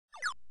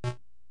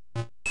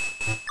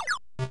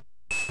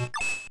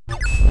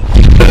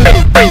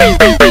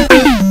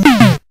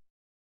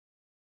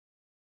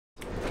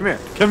Come here.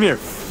 Come here.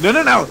 No,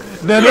 no, no.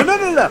 No, no, no,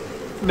 no, no.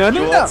 No, no,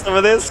 You no. want some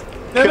of this?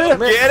 No, no, Come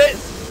no. get it.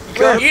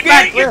 Come Eat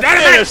get it, you it.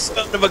 dynamite. There's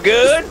son of a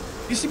gun.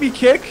 You see me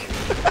kick?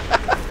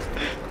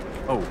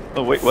 Oh.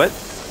 Oh wait, what?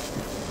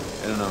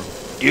 I don't know.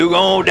 You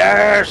gon'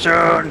 die,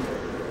 son.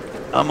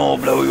 I'm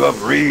gonna blow you up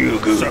real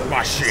good. Suck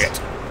my shit.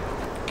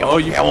 Oh,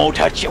 you! I won't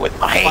touch you with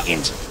my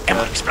hands. I'm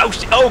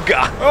explosive. Oh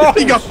god! Oh,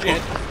 You go.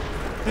 shit.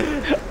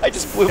 I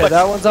just blew Yeah, my.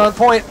 that one's on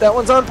point. That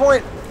one's on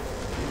point.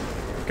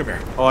 Come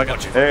here. Oh, I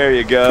got you. There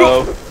you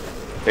go.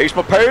 Taste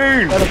my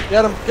pain. Get him,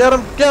 get him, get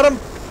him, get him.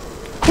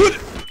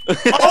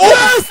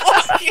 Oh!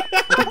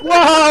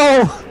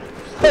 Wow!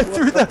 I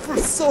threw that from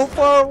so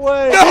far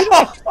away.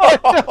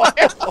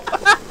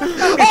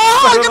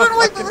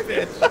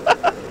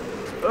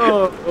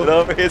 Oh, Get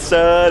over here,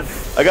 son.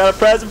 I got a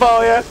present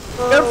for you.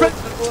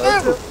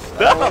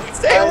 No,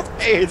 stay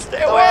away.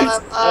 Stay away.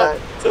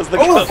 Says the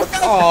gun.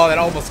 Oh, that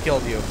almost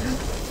killed you.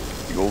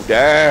 You gon'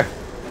 die.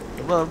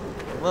 Come on,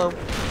 come on.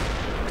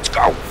 Let's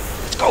go.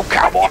 Let's go,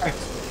 cowboy.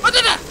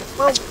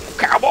 Let's go,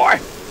 cowboy.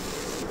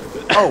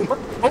 oh,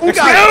 Let's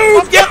God.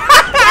 go! Get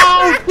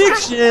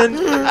Fiction.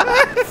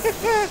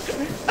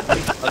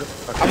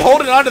 I'm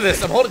holding on to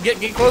this. I'm holding.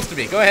 Get close to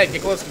me. Go ahead.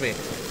 Get close to me.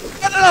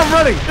 No, no, no, I'm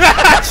running.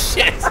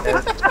 Shit.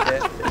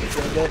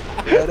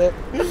 Get it.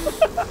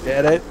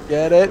 Get it.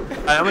 Get it.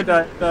 I'm gonna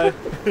die. Die.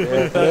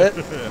 Get it.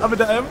 I'm gonna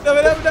die. I'm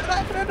gonna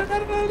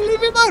die.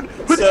 Leave me alone.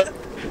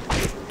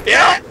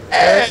 Yeah.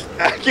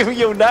 Give me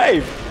your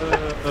knife.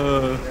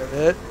 Get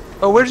it.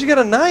 Oh, where'd you get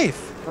a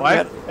knife? Why?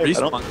 I don't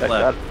Respawn think I got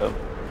left. it, though.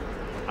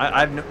 I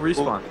have no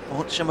respawn.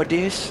 Want some of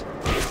this?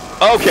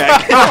 Okay.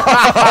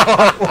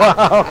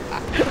 Wow.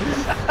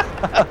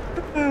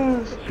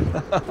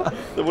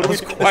 So what That do we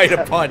was do? quite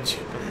a punch.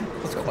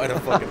 That was quite a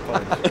fucking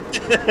punch.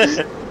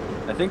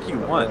 I think you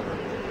won.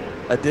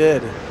 I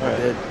did. I Alright.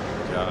 did.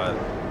 God.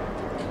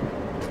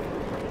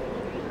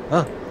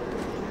 Huh.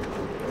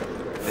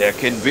 There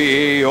can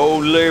be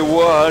only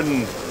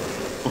one.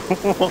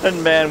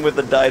 One man with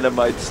a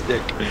dynamite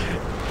stick.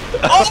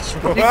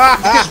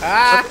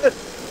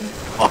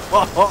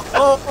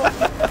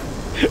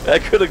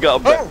 That could have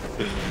gone back.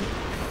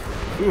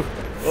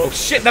 Oh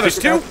shit! Another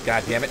two.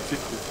 God damn it!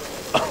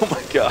 Oh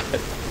my god.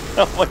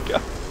 Oh my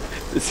god.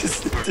 This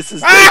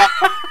is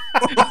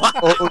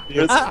Oh,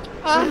 dear.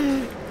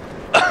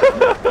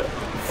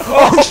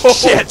 Oh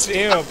shit!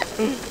 Damn!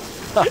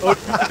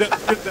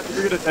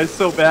 You're gonna die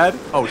so bad.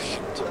 Oh shit.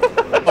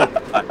 Oh,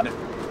 God, no.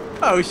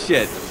 Oh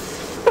shit.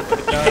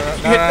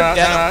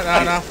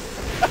 No!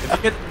 If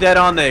you get dead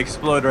on, they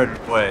explode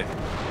right away.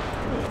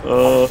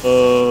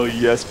 Oh,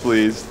 yes,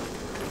 please.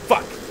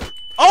 Fuck!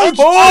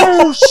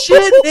 Oh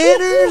shit,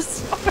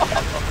 Nanners!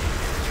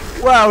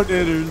 Wow,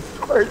 nitters.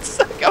 Hurts.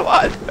 Come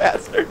on,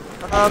 bastard.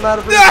 I'm out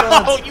of No!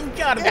 response. You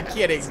gotta be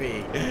kidding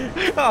me!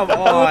 Come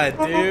on,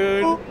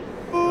 dude!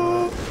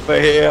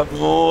 But here, I'm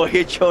gonna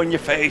hit you on your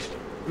face.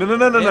 No, no,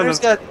 no, no, no, no.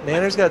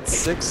 Nanner's got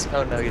 6.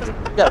 Oh no, you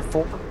got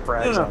 4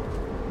 frags. No, on.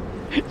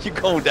 You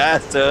gonna die,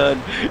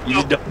 son. You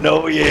just don't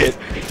know yet.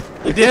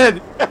 You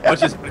did. I'm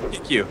just gonna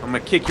kick you. I'm gonna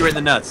kick you right in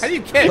the nuts. How do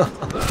you kick?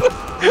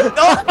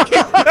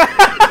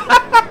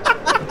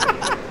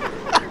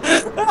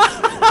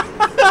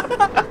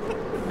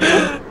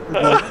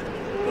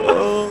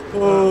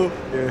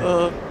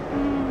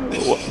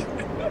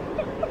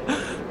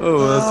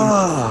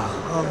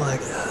 Oh my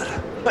god.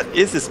 What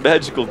is this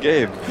magical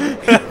game?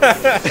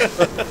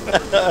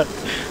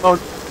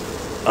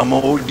 Oh, I'm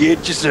gonna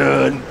get you,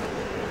 son.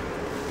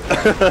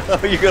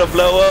 You're gonna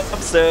blow up,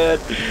 son.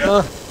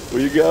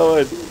 Where you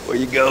going? Where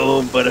you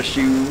going, but a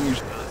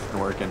shoes? it's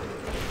working.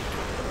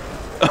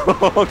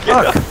 Oh,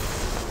 get up.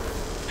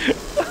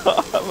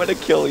 I'm gonna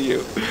kill you.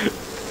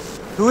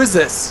 Who is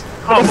this?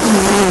 God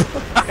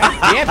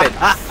damn it!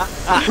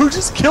 Who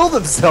just killed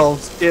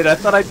themselves? Dude, I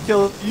thought I'd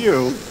kill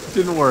you.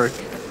 Didn't work.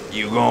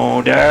 You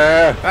gonna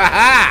die.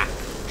 Haha!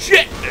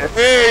 Shit!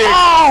 Hey,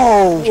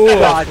 Oh, Ooh,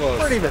 god, close. you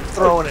weren't even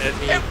throwing it at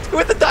me.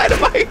 with the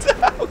dynamite.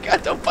 Oh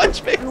god, don't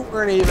punch me. You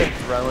weren't even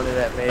throwing it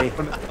at me.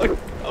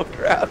 Oh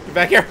crap. Get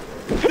back here!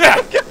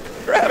 Yeah. Get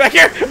back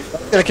here!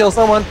 Gonna kill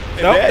someone.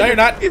 No, no, you're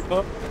not.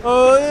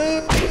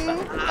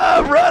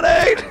 I'm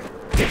running.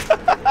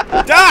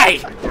 Die!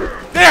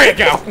 There you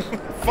go!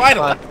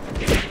 Finally!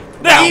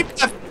 Now!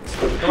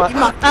 Come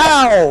on.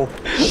 Ow!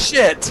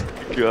 Shit!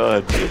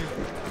 God.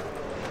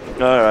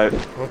 Alright.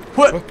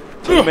 What?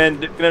 Two men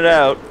digging it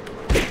out.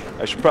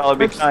 I should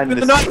probably be kind in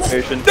this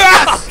situation.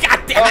 Ah! God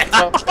damn it!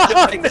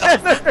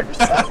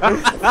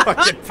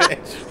 Fucking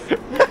bitch.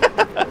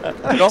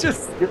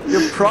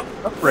 You're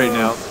propped up right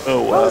now.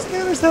 Oh Why wow. does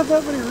Nanners have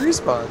that many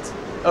respawns?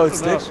 Oh, it's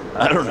station.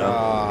 I don't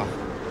know.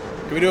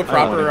 Can we do a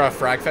proper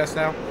frag fest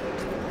now?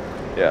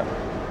 Yeah.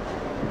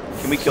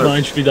 Can we kill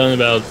Mine should be done in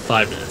about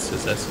 5 minutes.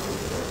 That's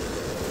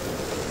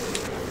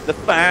the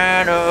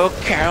final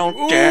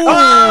countdown?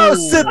 Oh,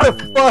 sit the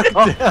fuck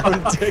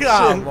down, Diction.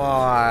 Come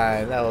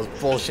on, that was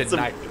bullshit.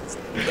 I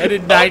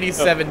did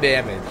 97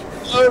 damage.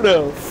 Oh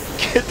no!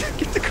 Get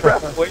the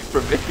crap away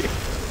from me!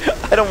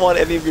 I don't want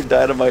any of your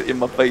dynamite in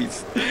my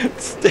face.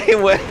 Stay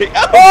away.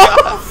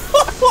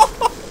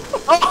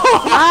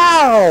 Oh,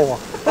 Ow!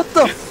 What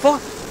the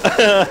fuck?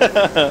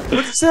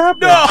 What's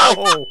happening?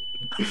 No!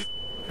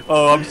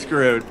 Oh, I'm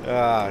screwed.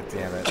 Ah,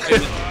 damn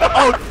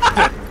it.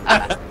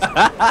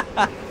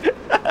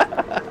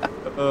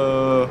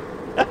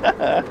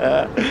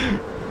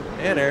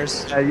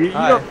 Manners. You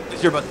don't,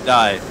 you're about to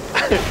die.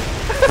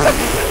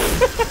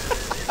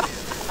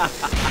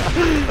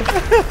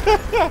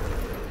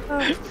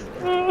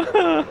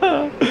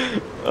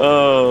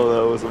 Oh,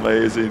 that was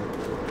amazing.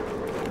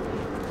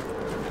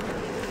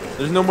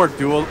 There's no more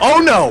duel. Oh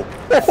no!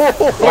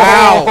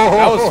 Wow!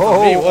 That was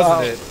for me,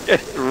 wasn't it?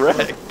 Get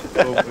wrecked.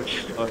 Oh, my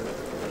God.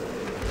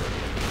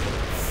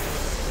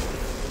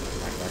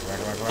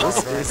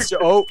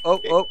 Oh.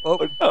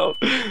 Oh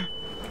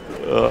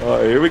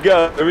no. Here we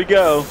go. Here we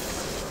go.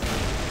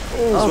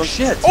 Oh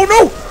shit. Oh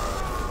no!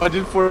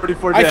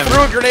 144 I damage.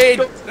 threw a grenade!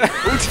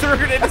 I threw a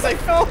grenade as I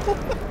fell! Oh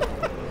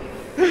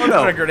I threw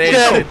no. a grenade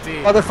No,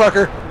 indeed.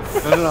 motherfucker.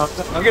 No.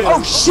 I'm gonna.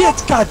 Oh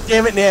shit! God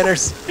damn it,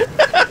 Nanners.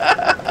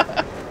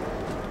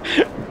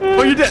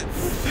 Oh, you did.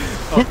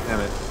 Oh, damn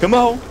it. Come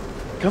on.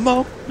 Come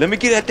on. Let me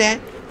get at that.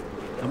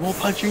 I'm gonna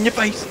punch you in your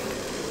face.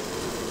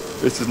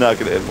 This is not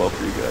gonna end well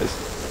for you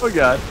guys. Oh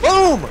god.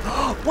 Boom!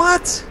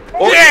 What?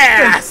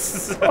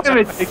 Yes! Damn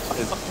it.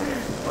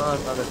 Come on,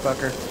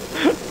 motherfucker.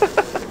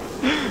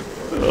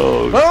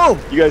 Oh, Boom!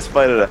 you guys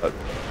fight it out.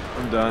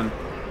 I'm done.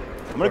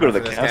 I'm gonna go to the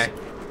This castle.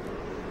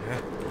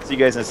 See you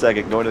guys in a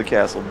second. Going to the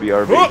castle.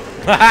 BRB.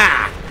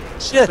 Haha!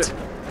 Shit!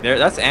 There,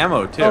 that's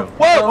ammo too. Oh,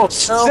 Whoa! no,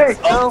 Six!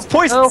 no, Oh, it's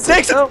poison! no,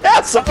 Six in no, the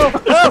castle!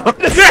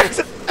 Six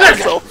in the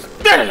castle!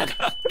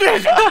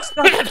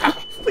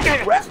 Look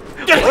at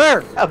that.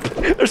 Where?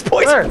 There's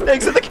poison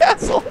things in the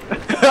castle!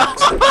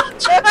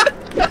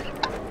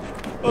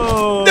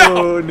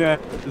 Oh no.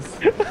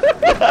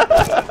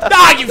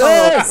 Ah, you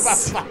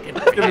Yes!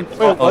 fucking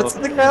Wait, what's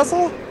in the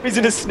castle? He's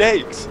in his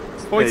snakes.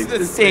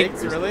 poisonous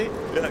snakes, really?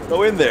 Yeah,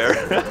 go in there.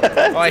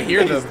 Oh, I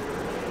hear them.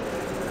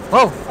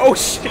 Oh! Oh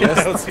shit!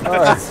 That was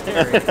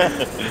scary.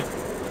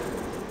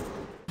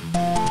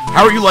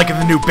 How are you liking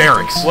the new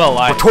barracks? Well,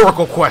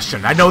 Rhetorical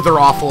question. I know they're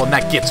awful and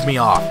that gets me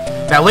off.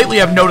 Now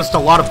lately I've noticed a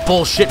lot of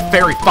bullshit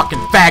fairy fucking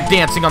fag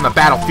dancing on the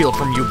battlefield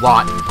from you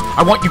lot.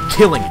 I want you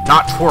killing,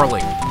 not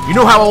twirling. You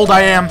know how old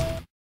I am?